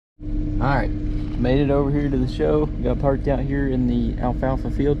Alright, made it over here to the show. Got parked out here in the alfalfa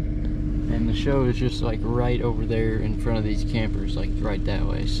field. And the show is just like right over there in front of these campers, like right that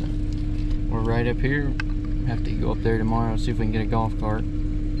way. So we're right up here. Have to go up there tomorrow, see if we can get a golf cart.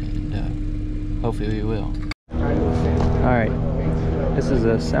 And hopefully we will. Alright, this is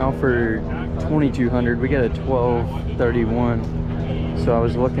a Salford 2200. We got a 1231. So I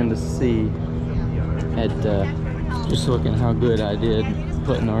was looking to see at just looking how good I did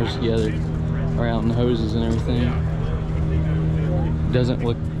putting ours together around the hoses and everything. Doesn't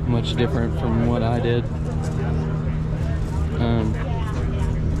look much different from what I did.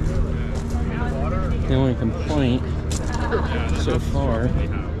 The only complaint so far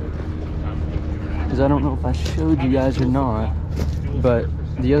is I don't know if I showed you guys or not, but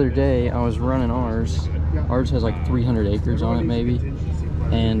the other day I was running ours. Ours has like 300 acres on it maybe,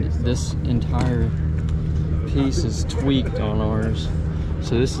 and this entire piece is tweaked on ours.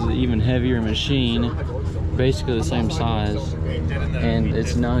 So this is an even heavier machine, basically the same size, and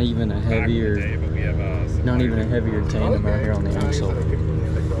it's not even a heavier tandem out here on the axle.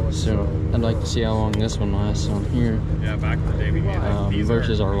 So I'd like to see how long this one lasts on here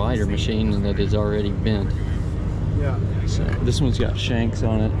versus our lighter machine that is already bent. So this one's got shanks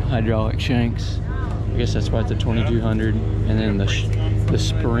on it, hydraulic shanks. I guess that's why it's a 2200, and then the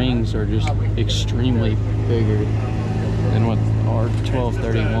springs are just extremely bigger than what our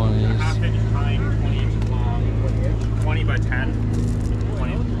 1231 is. 20 by 10.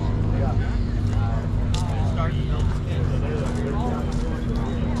 20.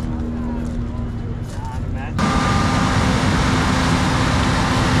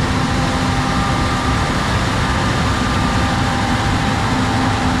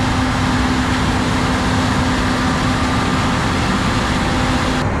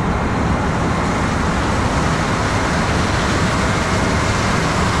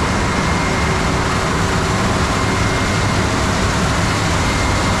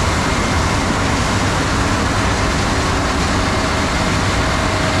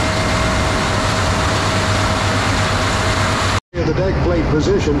 The deck plate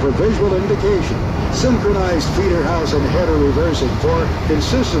position for visual indication. Synchronized feeder house and header reversing for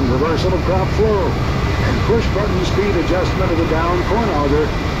consistent reversal of crop flow. And push button speed adjustment of the down corn auger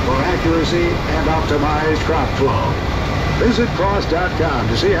for accuracy and optimized crop flow. Visit Kloss.com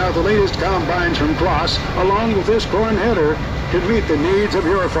to see how the latest combines from Kloss, along with this corn header, can meet the needs of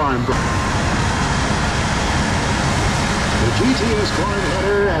your farm. The GTS corn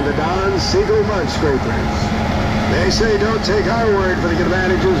header and the Don Siegel mud scrapers. They say don't take our word for the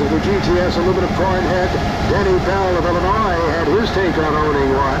advantages of the GTS aluminum corn head. Danny Powell of Illinois had his take on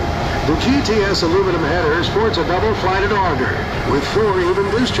owning one. The GTS aluminum header sports a double-flighted auger with 4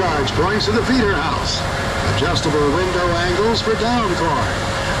 even discharge points to the feeder house. Adjustable window angles for down corn.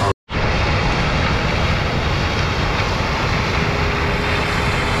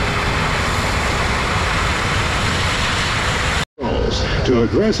 To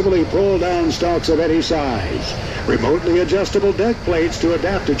aggressively pull down stalks of any size. Remotely adjustable deck plates to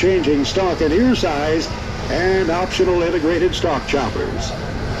adapt to changing stalk and ear size, and optional integrated stalk choppers.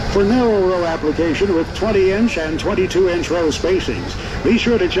 For narrow row application with 20-inch and 22-inch row spacings, be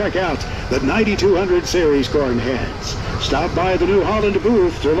sure to check out the 9200 series corn heads. Stop by the New Holland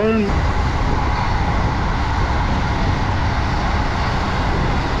booth to learn.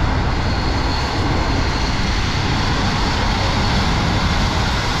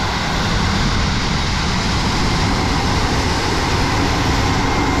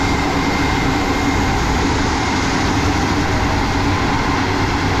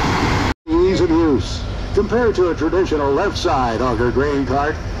 Compared to a traditional left side auger grain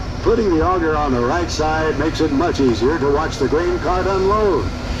cart, putting the auger on the right side makes it much easier to watch the grain cart unload,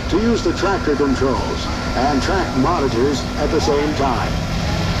 to use the tractor controls and track monitors at the same time.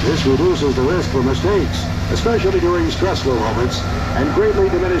 This reduces the risk for mistakes, especially during stressful moments, and greatly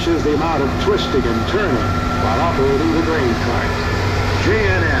diminishes the amount of twisting and turning while operating the grain cart.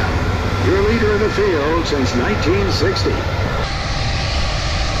 J&M, your leader in the field since 1960.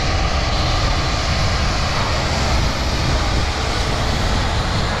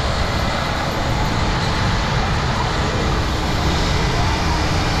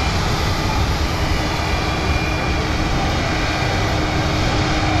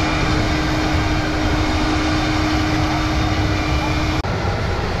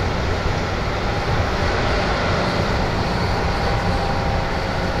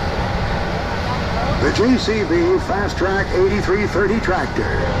 The JCB Fast Track 8330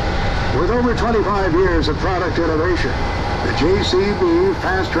 tractor. With over 25 years of product innovation, the JCB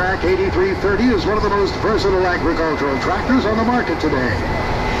Fast Track 8330 is one of the most versatile agricultural tractors on the market today.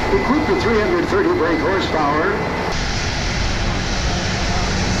 Equipped with 330 brake horsepower,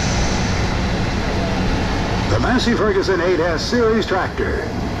 the Massey Ferguson 8S Series tractor.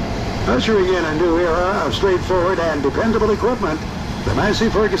 Ushering in a new era of straightforward and dependable equipment, the Massey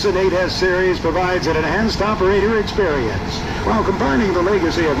Ferguson 8S Series provides an enhanced operator experience while combining the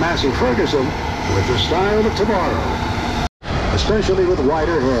legacy of Massey Ferguson with the style of tomorrow, especially with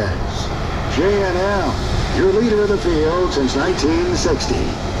wider heads. J&L, your leader of the field since 1960.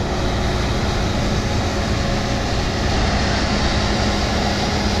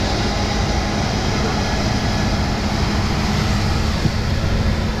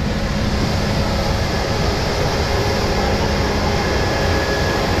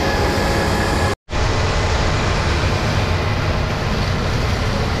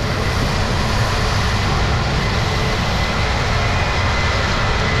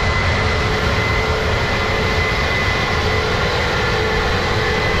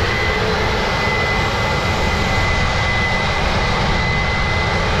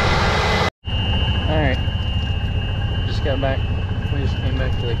 We just came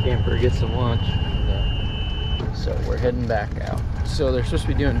back to the camper to get some lunch, and, so we're heading back out. So they're supposed to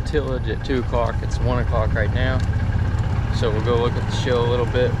be doing tillage at 2 o'clock. It's 1 o'clock right now, so we'll go look at the show a little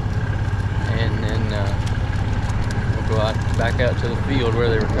bit, and then we'll go back out to the field where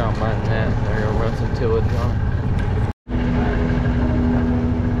they were combining that. They're gonna run some tillage on it.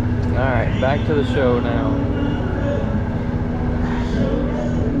 All right, back to the show now.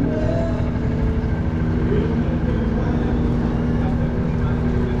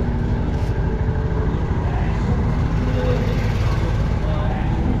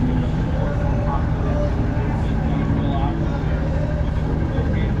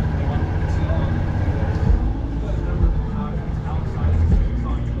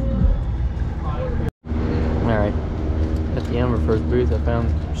 First booth, I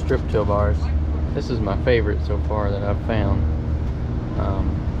found strip till bars. This is my favorite so far that I've found.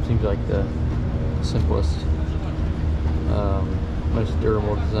 Seems like the simplest, most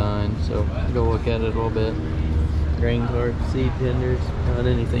durable design. So go look at it a little bit. Grain cart, seed tenders, about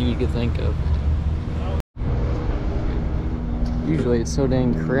anything you could think of. Usually it's so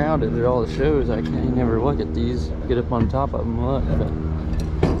dang crowded at all the shows, I can't never look at these, get up on top of them, look.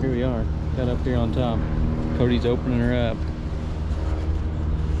 But here we are, got up here on top. Cody's opening her up.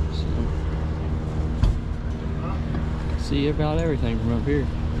 See about everything from up here.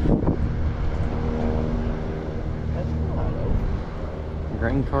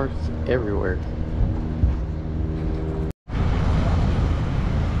 Grain carts everywhere.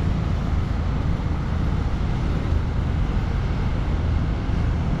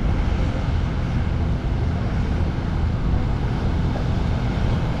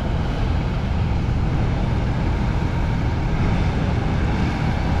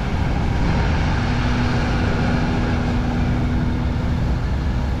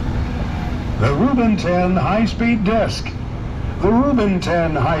 The Rubin 10 high-speed disc. The Rubin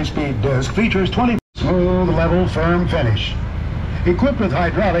 10 high-speed disc features 20 smooth, level, firm finish. Equipped with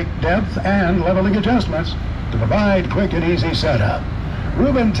hydraulic depth and leveling adjustments to provide quick and easy setup.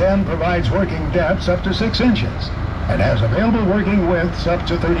 Rubin 10 provides working depths up to 6 inches and has available working widths up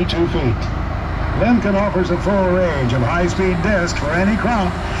to 32 feet. Lemken offers a full range of high-speed discs for any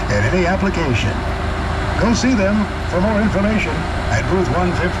crop and any application. Go see them for more information at booth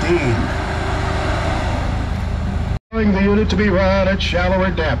 115. The unit to be run at shallower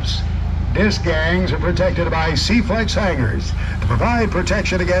depths. Disc gangs are protected by C-Flex hangers to provide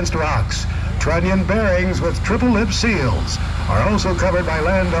protection against rocks. Trunnion bearings with triple lip seals are also covered by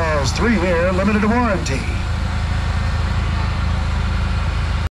Landau's 3-year limited warranty.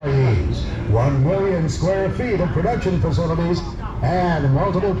 1 million square feet of production facilities and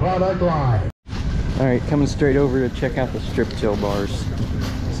multiple product lines. All right, coming straight over to check out the strip till bars.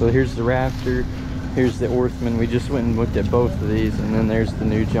 So here's the Raptor. Here's the Orthman. We just went and looked at both of these, and then there's the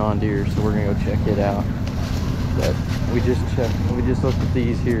new John Deere, so we're gonna go check it out. But we just looked at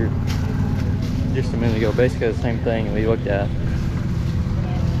these here just a minute ago, basically the same thing we looked at.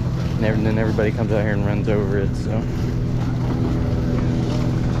 And then everybody comes out here and runs over it, so.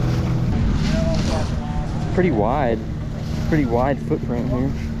 Pretty wide footprint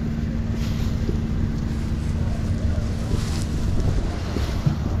here.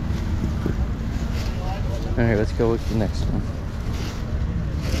 All right, let's go look at the next one.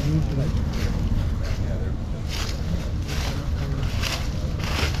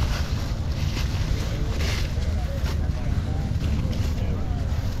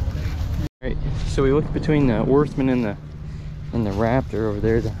 All right, so we looked between the Orthman and the Raptor over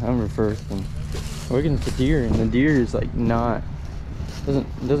there, the Hummerfirst, and we're looking at the Deere, and the Deere is like not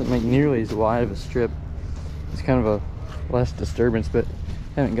Doesn't make nearly as wide of a strip. It's kind of a less disturbance, but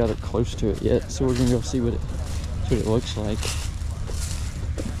haven't got it close to it yet. So we're gonna go see what it looks like.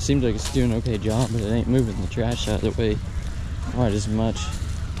 Seems like it's doing an okay job, but it ain't moving the trash out of the way quite as much.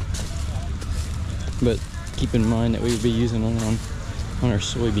 But keep in mind that we would be using it on our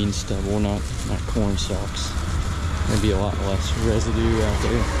soybean stubble, not corn stalks. There'd be a lot less residue out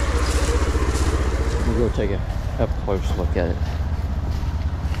there. We'll go take a up close look at it.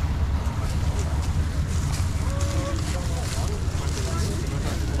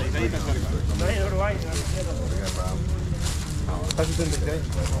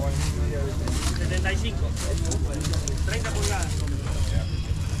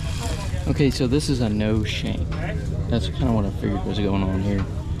 Okay, so this is a no shank. That's kind of what I figured was going on here.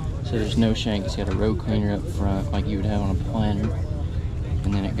 So there's no shank. It's got a row cleaner up front like you would have on a planter,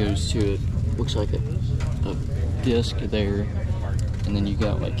 and then it goes to looks like a disc there, and then you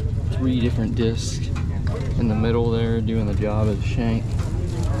got like 3 different discs in the middle there doing the job of the shank.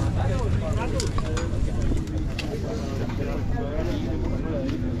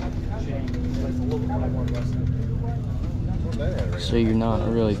 So you're not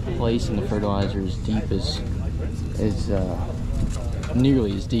really placing the fertilizer as deep as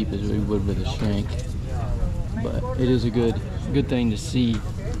nearly as deep as we would with a shank, but it is a good thing to see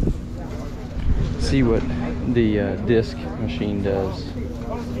what the disc machine does.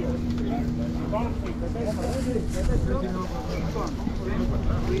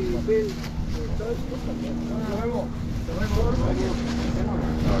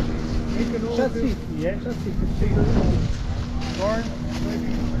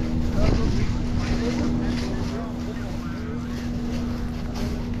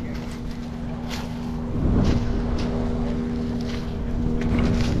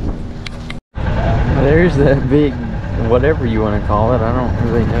 There's that big, whatever you want to call it. I don't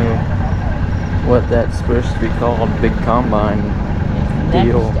really know what that's supposed to be called. Big combine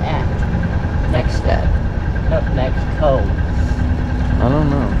deal. Next cold. I don't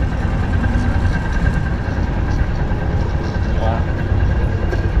know.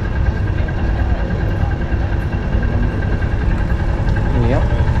 Yep.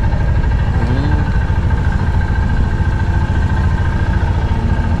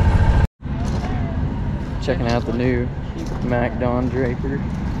 Checking out the new Mac Don Draper.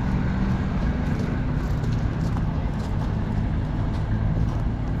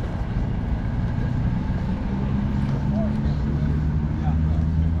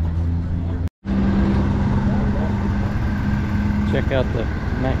 Check out the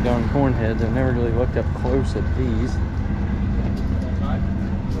Mac Don corn heads. I've never really looked up close at these.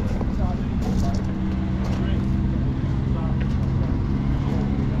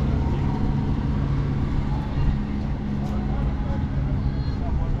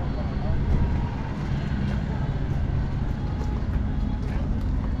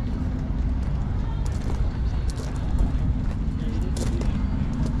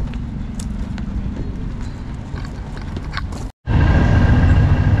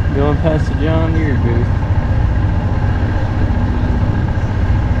 Going past the John Deere booth.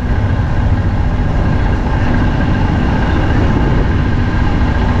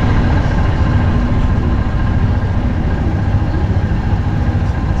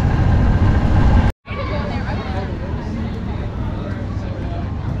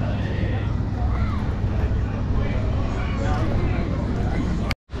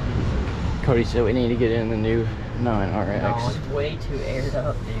 Cody said we need to get in the new 9RX. No, it's way too aired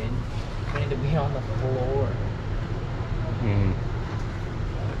up, dude. We need to be on the floor.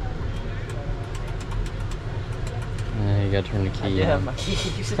 You gotta turn the key I do have my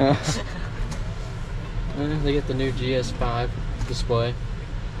keys. They get the new GS5 display.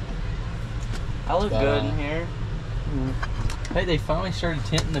 I look good in here. Hey, they finally started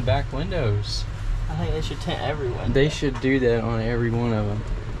tinting the back windows. I think they should tint every window. They should do that on every one of them.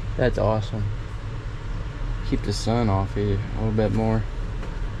 That's awesome. Keep the sun off here a little bit more.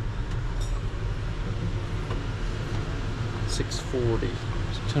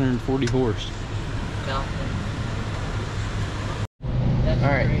 640 horse.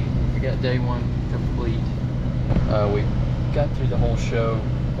 Alright, we got day 1 complete. We got through the whole show,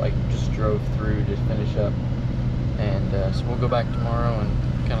 like just drove through to finish up. And so we'll go back tomorrow and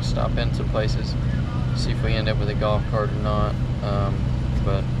kind of stop in some places, see if we end up with a golf cart or not.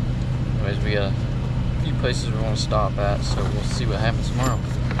 But anyways, we got a few places we want to stop at, so we'll see what happens tomorrow.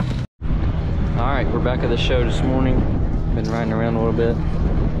 Alright, we're back at the show this morning. Been riding around a little bit,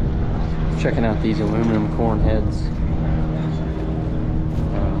 checking out these aluminum corn heads.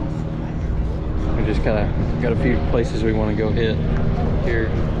 We just got a few places we want to go hit. here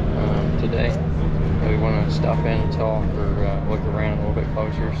today. And we want to stop in and talk or look around a little bit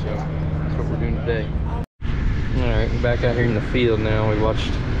closer, so that's what we're doing today. Alright, we're back out here in the field now. We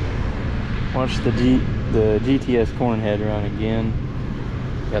watched the GTS Cornhead run again.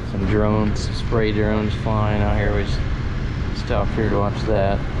 Got some drones, spray drones flying out here. We just stopped here to watch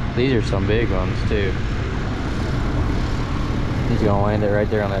that. These are some big ones too. He's gonna land it right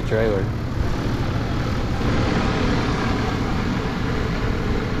there on that trailer.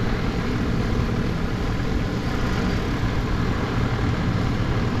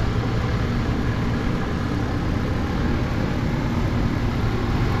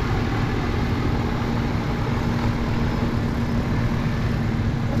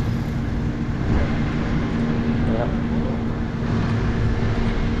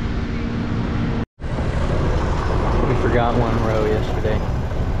 Forgot one row yesterday,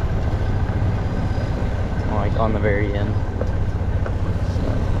 like on the very end. So,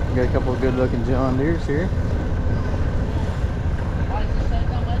 got a couple of good looking John Deeres here.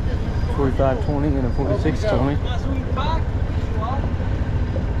 4520 and a 4620.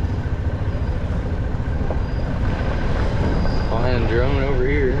 Flying drone over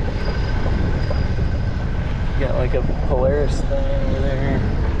here. Got like a Polaris thing over there.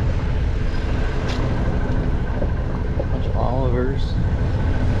 Olivers.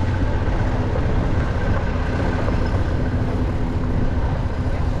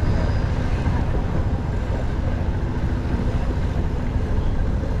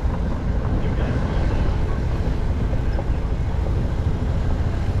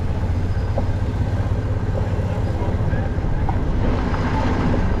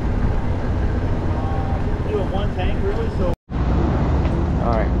 One tank, really? So.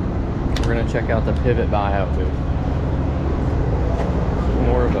 All right, we're gonna check out the Pivot buyout booth.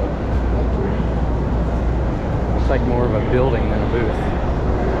 More of a, it's like more of a building than a booth.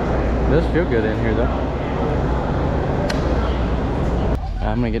 It does feel good in here though.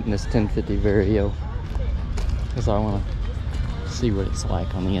 I'm gonna get in this 1050 Vario because I want to see what it's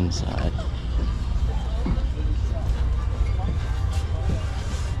like on the inside.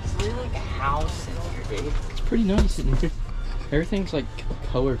 It's really like a house in here, dude. It's pretty nice in here. Everything's like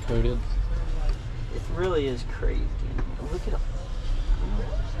color coded. It really is crazy. Look at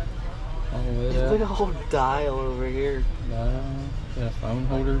Look look at the whole dial over here. Got a phone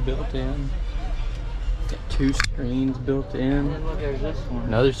holder built in. Got 2 screens built in. And then look, there's this one.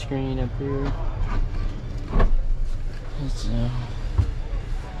 Another screen up here. It's,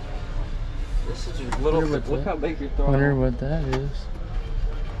 This is just little. Look how big your throttle. wonder what that is.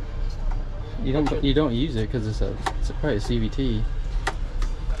 You don't use it because it's probably a CVT.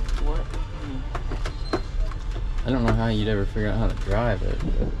 What? I don't know how you'd ever figure out how to drive it,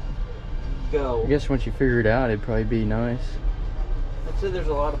 but Go. I guess once you figure it out, it'd probably be nice. I'd say there's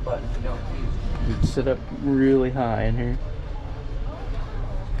a lot of buttons you don't use. You'd sit up really high in here.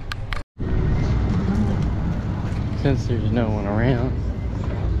 Since there's no one around,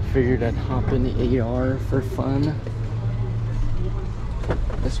 figured I'd hop in the 8R for fun.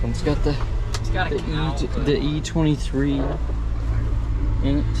 This one's got the E23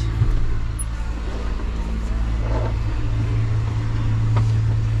 in it.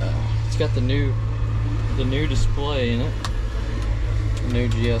 It's got the new display in it, the new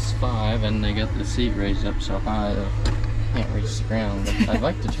GS5, and they got the seat raised up so high that I can't reach the ground. But I'd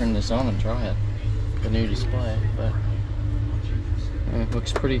like to turn this on and try it, the new display, but it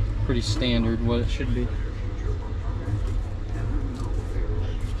looks pretty standard what it should be.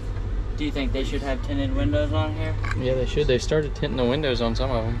 Do you think they should have tinted windows on here? Yeah, they should. They started tinting the windows on some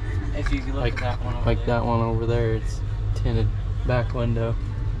of them. If you could look at that one over Like there. that one over there, it's tinted back window.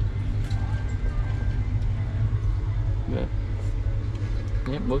 But,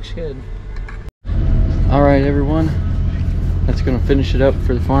 yep, looks good. Alright everyone, that's gonna finish it up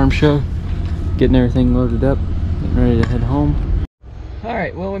for the farm show. Getting everything loaded up, getting ready to head home.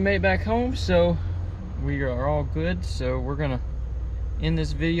 Alright, well we made it back home, so we are all good. So we're gonna end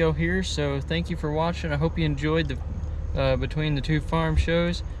this video here. So thank you for watching. I hope you enjoyed the between the 2 farm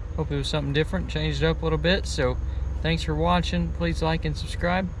shows. Hope it was something different, changed it up a little bit. So thanks for watching. Please like and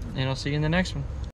subscribe, and I'll see you in the next one.